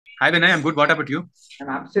Hi Vinay, I'm good. What about you?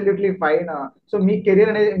 I'm absolutely fine. So me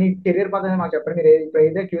career path అనేది మాకు చెప్పండి. మీరు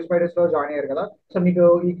ఇప్పుడైతే క్యూ స్పైడర్స్ లో జాయిన్ అయ్యారు కదా. సో మీకు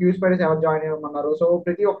ఈ క్యూ స్పైడర్స్ ఎవరు జాయిన్ అయ్యమన్నారు? సో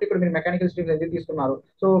ప్రతి ఒక్కటి ఇప్పుడు మీరు మెకానికల్ స్ట్రీమ్స్ ఎందుకు తీసుకున్నారు?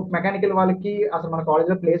 సో మెకానికల్ వాళ్ళకి అసలు మన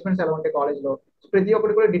కాలేజ్ లో ప్లేస్మెంట్స్ ఎలా ఉంటాయి కాలేజ్ లో? సో ప్రతి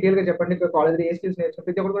ఒక్కటి కూడా డీటెయిల్ గా చెప్పండి. కాలేజ్ లో ఏ స్కిల్స్ నేర్చుకుని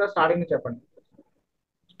ప్రతి ఒక్కటి కూడా స్టార్టింగ్ నుంచి చెప్పండి.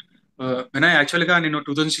 వినయ్, యాక్చువల్ గా నేను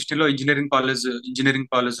 2016 లో ఇంజనీరింగ్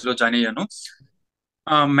కాలేజ్ లో జాయిన్ అయ్యాను.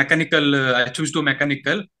 Mechanical, I choose to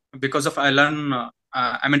mechanical because of I learn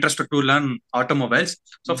I'm interested to learn automobiles.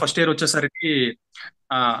 So first year వచ్చేసరికి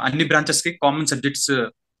అన్ని బ్రాంచెస్ కి కామన్ సబ్జెక్ట్స్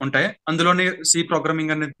ఉంటాయి. అందులోనే సి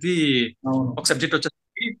ప్రోగ్రామింగ్ అనేది అవును. ఒక సబ్జెక్ట్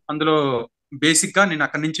వచ్చేసరికి అందులో బేసిక్ గా నేను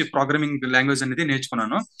అక్కడి నుంచి ప్రోగ్రామింగ్ లాంగ్వేజ్ అనేది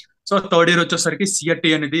నేర్చుకున్నాను. సో థర్డ్ ఇయర్ వచ్చేసరికి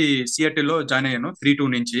సిఆర్టీ లో జాయిన్ అయ్యాను 3-2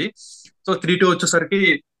 నుంచి. సో 3-2 వచ్చేసరికి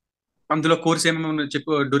అందులో కోర్స్ ఏమేమి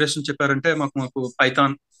డ్యూరేషన్ చెప్పారంటే మాకు మాకు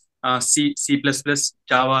Python, C plus plus,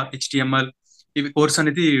 Java, HTML ఇవి కోర్స్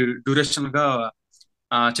అనేది డ్యూరేషన్ గా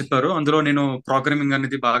చెప్పారు. అందులో నేను ప్రోగ్రామింగ్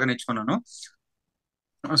అనేది బాగా నేర్చుకున్నాను.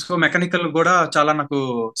 సో మెకానికల్ కూడా చాలా నాకు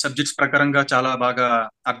సబ్జెక్ట్స్ ప్రకారంగా చాలా బాగా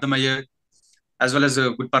అర్థమయ్యే as well as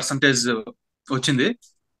good percentage వచ్చింది.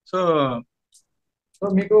 సో సో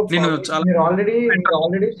మీకు నేను చాలా మీరు ఆల్రెడీ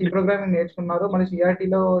సి ప్రోగ్రామింగ్ నేర్చుకున్నారు. మళ్ళీ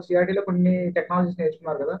సిఆర్టీలో కొన్ని టెక్నాలజీస్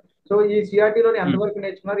నేర్చుకున్నారు కదా. సో ఈ సిఆర్టీలో ఎంతవరకు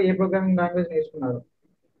నేర్చుకున్నారు? ఏ ప్రోగ్రామింగ్ లాంగ్వేజ్ నేర్చుకున్నారు?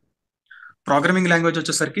 ప్రోగ్రామింగ్ లాంగ్వేజ్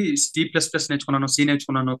వచ్చేసరికి సి++, నేర్చుకున్నాను, సి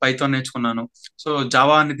నేర్చుకున్నాను, పైథాన్ నేర్చుకున్నాను. సో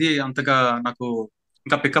జావా అనేది అంతగా నాకు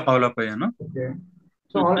ఇంకా పికప్ అవ్వలేకపోయాను. ఓకే.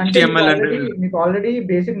 సో అంటే మీకు హెచ్టిఎంఎల్ అండ్ ఆల్రెడీ మీకు ఆల్రెడీ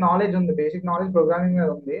బేసిక్ నాలెడ్జ్ ఉంది. బేసిక్ నాలెడ్జ్ ప్రోగ్రామింగ్ మీద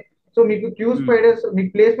ఉంది. సో మీకు క్యూ స్పైడర్స్ మీకు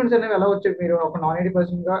ప్లేస్మెంట్స్ అనేవి ఎలా వచ్చాయి? మీరు ఒక నాన్ ఐటీ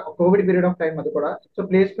పర్సన్ గా కోవిడ్ పీరియడ్ ఆఫ్ టైం అది కూడా. సో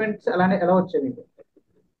ప్లేస్మెంట్స్ ఎలా వచ్చాయి మీకు?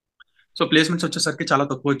 సో ప్లేస్మెంట్స్ వచ్చేసరికి చాలా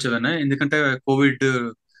తక్కువ వచ్చేవని, ఎందుకంటే కోవిడ్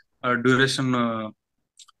డ్యూరేషన్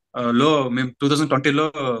లో మేము 2020లో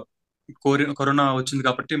కరోనా వచ్చింది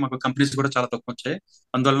కాబట్టి మాకు కంపెనీస్ కూడా చాలా తక్కువ వచ్చాయి.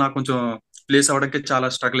 అందువల్ల కొంచెం ప్లేస్ అవ్వడానికి చాలా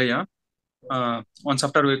స్ట్రగుల్ అయ్యా. Once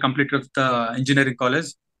after complete the engineering college,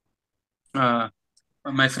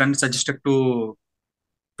 my friend suggested to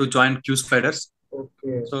join queue spiders.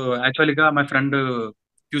 Okay. So యాక్చువల్గా my friend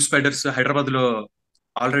queue spiders Hyderabad లో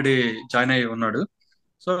ఆల్రెడీ జాయిన్ అయ్యి ఉన్నాడు.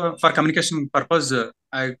 So for communication purpose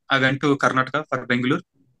I I went to Karnataka for Bengaluru.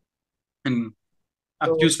 ఆ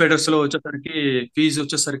so Q spiders లో వచ్చేసరికి fee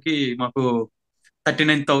వచ్చేసరికి మాకు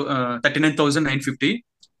 39,950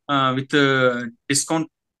 with discount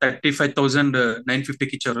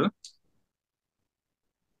 35,950కి ఇచ్చారు.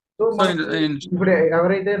 సో సో మనకి ఇప్పుడు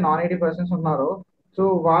ఎవరైతే నాన్ ఐటీ పర్సన్స్ ఉన్నారో సో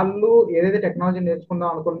వాళ్ళు ఏదైతే టెక్నాలజీ నేర్చుకుందాం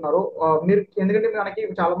అనుకుంటున్నారో మీరు ఎందుకంటే మనకి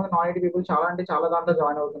చాలా మంది నాన్ ఐటీ పీపుల్ చాలా అంటే చాలా దాంట్లో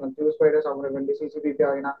జాయిన్ అవుతున్నారు. క్యూ స్పైడర్స్ అవ్వండి, సిసిబిపి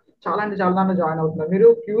అయినా చాలా అంటే చాలా దాంట్లో జాయిన్ అవుతున్నారు. మీరు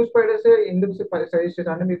క్యూ స్పైడర్స్ ఎందుకు సజెస్ట్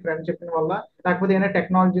చేశారు? అంటే మీ ఫ్రెండ్ చెప్పిన వల్ల, లేకపోతే ఏమైనా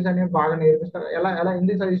టెక్నాలజీస్ అనేవి బాగా నేర్పిస్తారు? ఎలా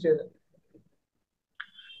ఎందుకు సజెస్ట్ చేశారు?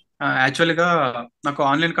 యాక్చువల్ గా నాకు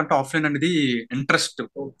ఆన్లైన్ కంటే ఆఫ్లైన్ అనేది ఇంట్రెస్ట్.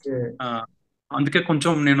 ఓకే. అందుకే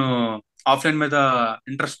కొంచెం నేను ఆఫ్లైన్ మీద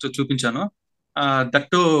ఇంట్రెస్ట్ చూపించాను.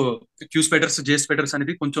 That queue spiders, J spiders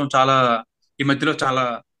అనేది కొంచెం చాలా ఈ మధ్యలో చాలా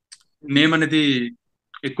నేమ్ అనేది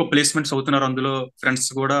ఎక్కువ ప్లేస్మెంట్స్ అవుతున్నారు. అందులో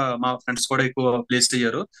మా ఫ్రెండ్స్ కూడా ఎక్కువ ప్లేస్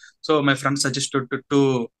అయ్యారు. So my friends suggested to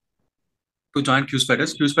join queue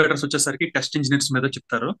spiders వచ్చేసరికి టెస్ట్ ఇంజనీర్స్ మీద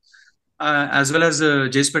చెప్తారు. యాజ్ వెల్ యాజ్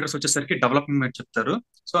జే స్పైడర్స్ వచ్చేసరికి డెవలప్మెంట్ మీద చెప్తారు.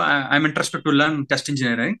 So I'm interested to learn test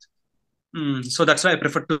engineering. So that's why I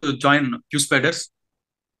prefer to join queue spiders.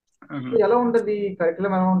 So ఎలా ఉంటది?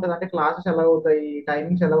 Curriculum ఎలా ఉంటది? అంటే క్లాసెస్ ఎలా అవుతాయి?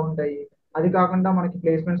 టైమింగ్స్ ఎలా ఉంటాయి? అది కాకుండా మనకి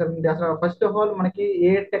ప్లేస్‌మెంట్స్ ఎలా ఉంటాయి? అసలు ఫస్ట్ ఆఫ్ ఆల్ మనకి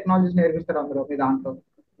ఏ టెక్నాలజీస్ నేర్పిస్తారు అందులో మీ దాంట్లో?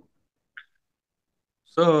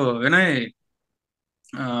 So Vinay,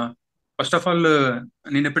 first of all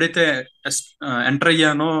నేను ఎప్పుడైతే ఎంటర్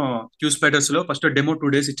అయ్యానో క్యూ స్పైడర్స్ లో ఫస్ట్ డెమో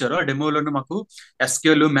 2 days ఇచ్చారు. ఆ డెమోలోనే మాకు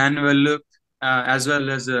SQL, manual, as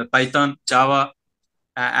well as Python, Java,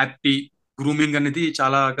 యాప్టి, grooming అనేది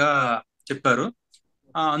చాలాగా చెప్పారు.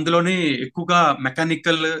 అందులోని ఎక్కువగా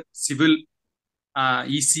mechanical, civil,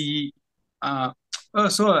 ECE,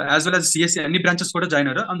 so as well as CSC అన్ని బ్రాంచెస్ కూడా జాయిన్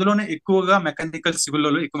అయ్యారు. అందులోనే ఎక్కువగా మెకానికల్, సివిల్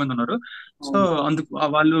వాళ్ళు ఎక్కువ మంది ఉన్నారు. సో అవును. అందుకు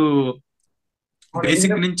వాళ్ళు అవును.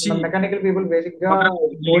 బేసిక్ ఎందుకంటే నుంచి మెకానికల్ పీపుల్ బేసిక్‌గా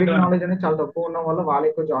ప్రోగ్రామింగ్ కోడింగ్ నాలెడ్జ్ అనేది చాలా తక్కువ ఉండడం వల్ల వాళ్ళు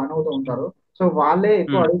ఎక్కువ జాయిన్ అవుతూ ఉంటారు. సో వాళ్ళే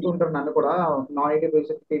ఎక్కువ అడుగుతుంటారు నన్ను కూడా నాన్ ఐటీ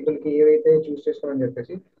బేసిక్ పీపుల్‌కి ఏవైతే చూస్ చేసుకోవాలని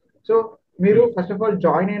చెప్పేసి. సో మీరు ఫస్ట్ ఆఫ్ ఆల్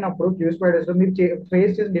జాయిన్ అయినప్పుడు క్యూ స్పైడర్స్‌లో మీరు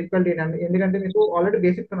ఫేస్ చేసిన డిఫికల్టీ ఏంటంటే ఎందుకంటే మీకు ఆల్రెడీ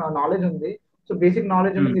బేసిక్ నాలెడ్జ్ ఉంది. సో బేసిక్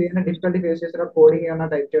నాలెడ్జ్ ఉండి మీరు ఏమైనా డిఫికల్టీ ఫేస్ చేసారా? కోడింగ్ ఏమైనా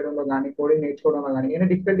టైప్ చేయడంలో గాని, కోడింగ్ నేర్చుకోవడంలో గాని ఏమైనా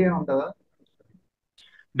డిఫికల్టీ ఏమైనా ఉంటదా?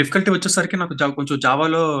 డిఫికల్టీ వచ్చేసరికి నాకు కొంచెం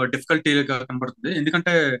జావాలో డిఫికల్టీగా కనబడుతుంది.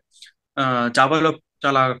 ఎందుకంటే జావాలో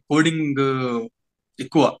చాలా కోడింగ్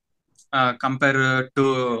ఎక్కువ కంపేర్ టు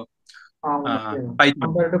అవును. Python.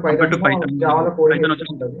 Compare to compare Python to ఏమో పైథాన్ జావాలో కోడింగ్ పైథాన్ ఎక్కువ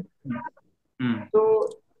వచ్చేసి ఉంటది. ఉమ్, సో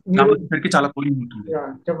జావా మీరు వచ్చేసరికి చాలా కోడింగ్ ఉంటుంది.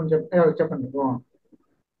 చెప్పండి. చెప్పండి. చెప్పండి. Go on.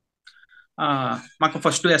 ఆ, మాకు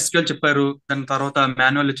ఫస్ట్ ఎస్క్యూఎల్ చెప్పారు, దాని తర్వాత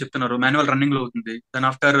మాన్యువల్ చెప్తున్నారు. మాన్యువల్ రన్నింగ్ లో అవుతుంది. దాని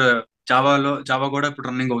ఆఫ్టర్ జావా కూడా ఇప్పుడు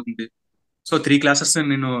రన్నింగ్ అవుతుంది. సో 3 క్లాసెస్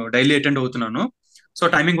నేను డైలీ అటెండ్ అవుతున్నాను. సో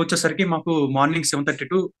టైమింగ్ వచ్చేసరికి మాకు మార్నింగ్ 7:30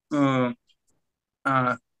 టు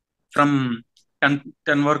ఫ్రమ్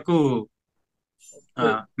 10 వరకు ఓకే.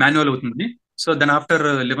 మాన్యువల్ అవుతుంది. సో దాని ఆఫ్టర్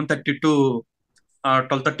 11:30 టు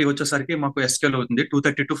 12:30 వచ్చేసరికి మాకు ఎస్క్యూఎల్ అవుతుంది.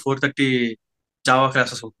 2:30 టు 4:30 జావా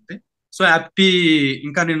క్లాసెస్ అవుతుంది. సో యాప్కి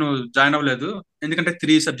ఇంకా నేను జాయిన్ అవ్వలేదు, ఎందుకంటే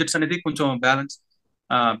 3 సబ్జెక్ట్స్ అనేది కొంచెం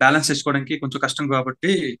బ్యాలెన్స్ చేసుకోవడానికి కొంచెం కష్టం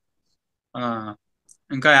కాబట్టి ఆ,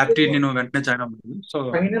 ఇంకా యాప్కి నేను వెంటనే జాయిన్ అవ్వలేదు. సో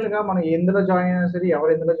ఫైనల్ గా మనం ఎందులో జాయిన్ అయినా సరే,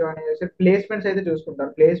 ఎవరు ఎందులో జాయిన్ అయినా సరే, ప్లేస్మెంట్స్ అయితే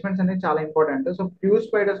చూసుకుంటారు. ప్లేస్మెంట్స్ అనేది చాలా ఇంపార్టెంట్. సో క్యూ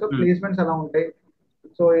స్పైడర్స్ లో ప్లేస్మెంట్స్ ఎలా ఉంటాయి?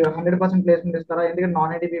 సో 100% ప్లేస్మెంట్ ఇస్తారా? ఎందుకంటే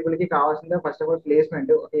నాన్ ఐటీ పీపుల్ కి కావాల్సిందే ఫస్ట్ ఆఫ్ ఆల్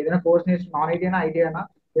ప్లేస్మెంట్. ఏదైనా కోర్స్ నాన్ ఐటీ అయినా ఐటీ అయినా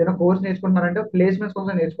ఏదైనా కోర్స్ నేర్చుకుంటున్నారంటే ప్లేస్మెంట్స్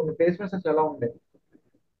కోసం నేర్చుకుంటారు. ప్లేస్మెంట్స్ అసలు ఎలా ఉంటాయి?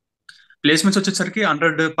 ప్లేస్మెంట్స్ వచ్చేసరికి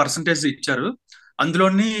 100% ఇచ్చారు.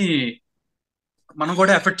 అందులోని మనం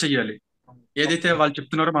కూడా ఎఫర్ట్ చేయాలి. ఏదైతే వాళ్ళు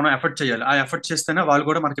చెప్తున్నారో మనం ఎఫర్ట్ చేయాలి. ఆ ఎఫర్ట్ చేస్తేనే వాళ్ళు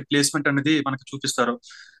కూడా మనకి ప్లేస్మెంట్ అనేది మనకి చూపిస్తారు.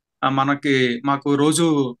 మాకు రోజు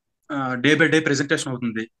డే బై డే ప్రెజెంటేషన్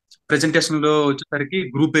అవుతుంది. ప్రెజెంటేషన్ లో వచ్చేసరికి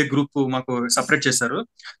గ్రూప్ ఏ గ్రూప్ మాకు సపరేట్ చేశారు.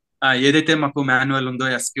 ఏదైతే మాకు మాన్యువల్ ఉందో,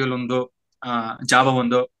 ఎస్క్యూఎల్ ఉందో, జావా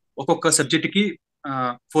ఉందో, ఒక్కొక్క సబ్జెక్ట్ కి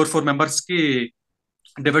 4 మెంబర్స్ కి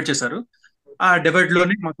డివైడ్ చేశారు. ఆ డివైడ్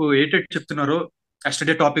లోని మాకు ఏటెట్ చెప్తున్నారో,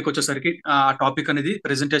 ఎస్టర్డే టాపిక్ వచ్చేసరికి ఆ టాపిక్ అనేది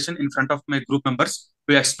presentation in front of my group members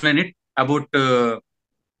to explain it about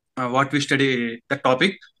what we study the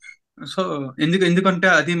topic. So ఎందుకంటే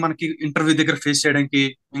అది మనకి ఇంటర్వ్యూ దగ్గర ఫేస్ చేయడానికి,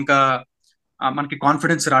 ఇంకా మనకి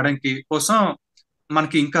కాన్ఫిడెన్స్ రావడానికి కోసం,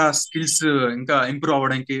 మనకి ఇంకా స్కిల్స్ ఇంకా ఇంప్రూవ్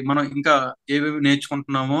అవ్వడానికి, మనం ఇంకా ఏవేవి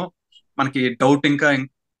నేర్చుకుంటున్నామో, మనకి డౌట్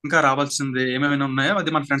ఇంకా రావాల్సింది ఏమేమైనా ఉన్నాయో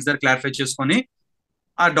అది మన ఫ్రెండ్స్ దగ్గర క్లారిఫై చేసుకొని,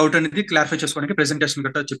 ఆ డౌట్ అనేది క్లారిఫై చేసుకోవడానికి ప్రెజెంటేషన్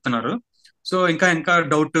గట్టా చెప్తున్నారు. సో ఇంకా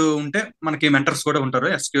డౌట్ ఉంటే మనకి మెంటర్స్ కూడా ఉంటారు.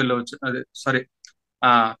 ఎస్క్యూఎల్ అదే సారీ,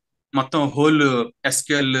 మొత్తం హోల్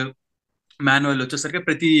ఎస్క్యూఎల్ మాన్యువల్ వచ్చేసరికి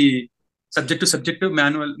ప్రతి సబ్జెక్టు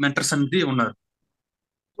మాన్యువల్ మెంటర్స్ అనేది ఉన్నారు.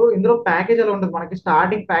 సో ఇందులో ప్యాకేజ్ ఎలా ఉంటుంది? మనకి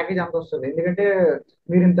స్టార్టింగ్ ప్యాకేజ్ ఎంత వస్తుంది? ఎందుకంటే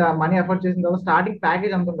మీరు ఇంత మనీ ఎఫర్ట్ చేసిన తర్వాత స్టార్టింగ్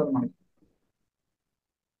ప్యాకేజ్ ఎంత ఉంటుంది మనకి?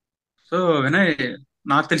 సో వినయ్,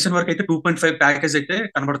 నాకు తెలిసిన వరకు అయితే 2.5 ప్యాకేజ్ అయితే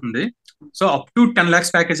కనబడుతుంది. So up to 10 lakhs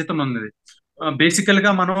package అయితే ఉంది. బేసికల్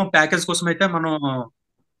గా మనం ప్యాకేజ్ కోసం అయితే మనం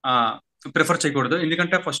ప్రిఫర్ చేయకూడదు,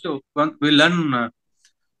 ఎందుకంటే ఫస్ట్ వి లర్న్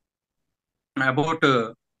అబౌట్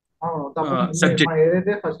అవును. తప్పకుండా. సబ్జెక్ట్ మనం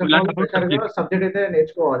ఏదైతే first we of learn all about ఫ్రెషర్‌గా subject subject అయితే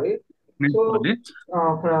నేర్చుకోవాలి. సో నేర్చుకోవాలి.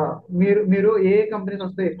 ఆహ్, ఫ మీరు మీరు ఏ కంపెనీస్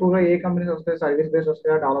వస్తాయి? ఎక్కువగా ఏ కంపెనీస్ వస్తాయి? సర్వీస్ బేస్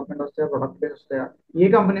వస్తాయా? డెవలప్‌మెంట్ వస్తాయా? ప్రొడక్ట్ బేస్ వస్తాయా? ఏ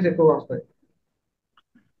కంపెనీస్ ఎక్కువగా వస్తాయి?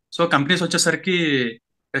 సో కంపెనీస్ వచ్చేసరికి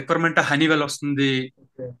రిక్వైర్మెంట్ హనీవెల్ వస్తుంది,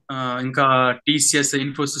 ఓకే. ఇంకా టీసీఎస్,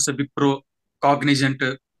 ఇన్ఫోసిస్, విప్రో, కాగ్నిజెంట్,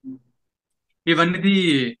 ఇవన్నీ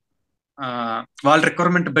ఆ, వాళ్ళ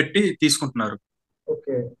రిక్వైర్మెంట్ బట్టి తీసుకుంటున్నారు.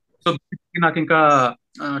 ఓకే. సో నాకు ఇంకా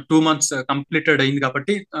 2 months కంప్లీటెడ్ అయింది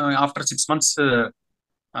కాబట్టి ఆఫ్టర్ 6 months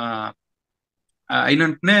అయిన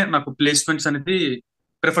వెంటనే నాకు ప్లేస్మెంట్స్ అనేది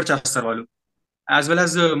ప్రిఫర్ చేస్తారు వాళ్ళు. యాజ్ వెల్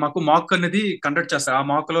యాజ్ మాకు మాక్ అనేది కండక్ట్ చేస్తారు. ఆ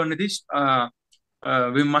మాక్ లో అనేది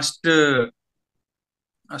we must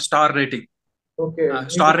star rating. Okay.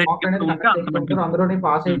 మీకు స్టార్ మాక్ రేటింగ్ ఎంత అనేది ఉంటే కండక్ట్ అంత చేస్తూ ఉంటారు. మంచిది. అందులోని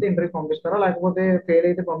పాస్ ఉమ్. అయితే ఇంటర్వ్యూకి పంపిస్తారా? లేకపోతే ఫెయిల్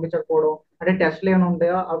అయితే పంపించకపోవడం, అంటే టెస్ట్‌లు ఏమైనా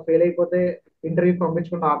ఉంటాయా? అవి ఫెయిల్ అయిపోతే ఇంటర్వ్యూకి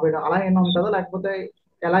పంపించకుండా ఆపేయడం అలా ఏమైనా ఉంటదా? లేకపోతే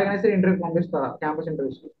ఎలాగైనా సరే ఇంటర్వ్యూకి పంపిస్తారా? క్యాంపస్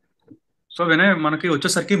ఇంటర్వ్యూస్‌కి? సో వినయ్, మనకి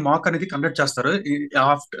వచ్చేసరికి మాక్ అనేది కండక్ట్ చేస్తారు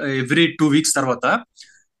ఆఫ్టర్ ఎవ్రీ 2 weeks తర్వాత.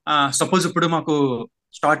 సపోజ్ ఇప్పుడు మాకు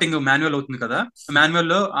స్టార్టింగ్ మాన్యువల్ అవుతుంది కదా, మాన్యువల్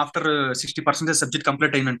లో ఆఫ్టర్ 60% సబ్జెక్ట్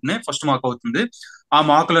కంప్లీట్ అయిన వెంటనే ఫస్ట్ మాక్ అవుతుంది. ఆ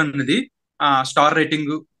మార్క్ లో అనేది star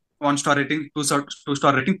rating, 1 star rating, 2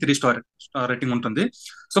 star rating, 3 star rating ఉంటుంది.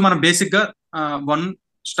 సో మనం బేసిక్ గా 1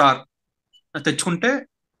 star తెచ్చుకుంటే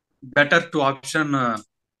better to option,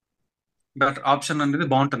 better option అనేది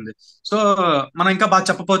బాగుంటుంది. సో మనం ఇంకా బాగా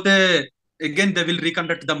చెప్పపోతే again they will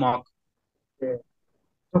reconduct the mock. Okay.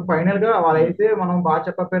 So ఫైనల్‌గా వాళ్ళైతే మనం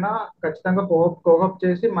చెప్పకపోయినా ఖచ్చితంగా కోఆప్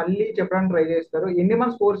చేసి మళ్ళీ చెప్పడానికి ట్రై చేస్తారు. ఎన్ని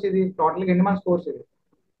మంత్స్ కోర్స్ ఇది? టోటల్‌గా ఎన్ని మంత్స్ కోర్స్ ఇది?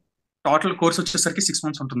 టోటల్ కోర్స్ వచ్చేసరికి 6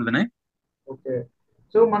 months ఉంటుంది వినయ్. ఓకే.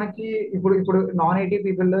 సో మనకి ఇప్పుడు ఇప్పుడు నాన్ ఐటీ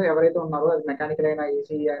పీపుల్ ఎవరైతే ఉన్నారో అది మెకానికల్ అయినా,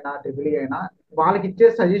 ఈసీఈ అయినా, ట్రిపుల్ ఈ అయినా వాళ్ళకిచ్చే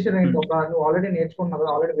సజెషన్ ఏంటి? ఉమ్. నువ్వు ఆల్రెడీ నేర్చుకున్నావు కదా!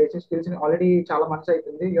 ఆల్రెడీ బేసిక్ స్కిల్స్ ఆల్రెడీ చాలా మంత్స్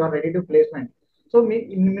అయితుంది. You are ready to placement. So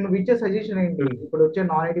నువ్వు ఇచ్చే సజెషన్ ఏంటి? ఉమ్. ఇప్పుడు వచ్చే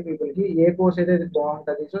నాన్ ఐటీ పీపుల్‌కి ఏ కోర్స్ అయితే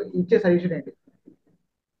బావుంటది? సో ఇచ్చే సజెషన్ ఏంటి?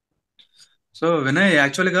 సో వినయ్,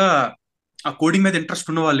 యాక్చువల్ గా ఆ కోడింగ్ మీద ఇంట్రెస్ట్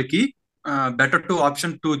ఉన్న వాళ్ళకి better to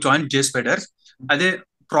option to join J spiders. అదే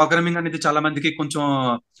ప్రోగ్రామింగ్ అనేది చాలా మందికి కొంచెం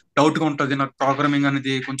డౌట్ గా ఉంటది, నాకు ప్రోగ్రామింగ్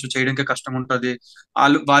అనేది కొంచెం చేయడానికి కష్టం ఉంటది.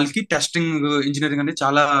 వాళ్ళకి టెస్టింగ్ ఇంజనీరింగ్ అనేది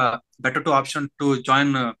చాలా better to option to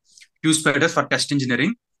join queue spiders for test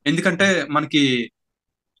engineering. ఎందుకంటే మనకి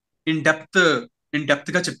ఇన్ డెప్త్ ఇన్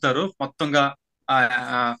డెప్త్ గా చెప్తారు మొత్తంగా.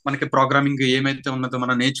 ఆ, మనకి ప్రోగ్రామింగ్ ఏమైతే ఉన్నదో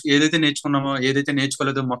మనం ఏదైతే నేర్చుకున్నామో ఏదైతే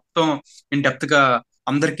నేర్చుకోలేదో మొత్తం ఇన్ డెప్త్ గా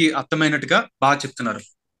అందరికీ అర్థమైనట్టుగా బాగా చెప్తున్నారు.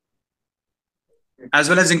 యాజ్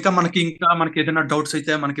వెల్ యాజ్ ఇంకా మనకి ఏదైనా డౌట్స్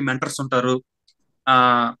అయితే మనకి మెంటర్స్ ఉంటారు. ఆ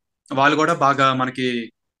వాళ్ళు కూడా బాగా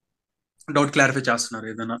మనకి డౌట్ క్లారిఫై చేస్తున్నారు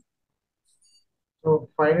ఏదైనా. So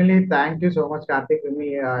finally, thank you so much, Karthik.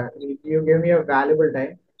 You gave me a valuable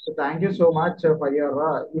time. So thank you so much for your.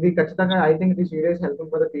 ఇది ఖచ్చితంగా I think this video is helpful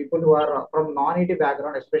for the people who are from non-IT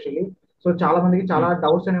background especially. So చాలా మందికి చాలా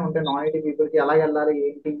doubts అనేవి ఉంటాయి non IT people కి ఎలా వెళ్ళాలి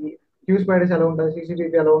ఏంటి, క్యూ స్పైడర్స్ ఎలా ఉంటుంది,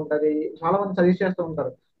 సిసిబిపి ఎలా ఉంటుంది, చాలా మంది సజెస్ట్ చేస్తూ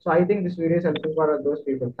ఉంటారు. So I think this video is helpful for those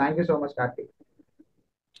people. Thank you so much Karthik.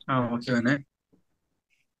 Okay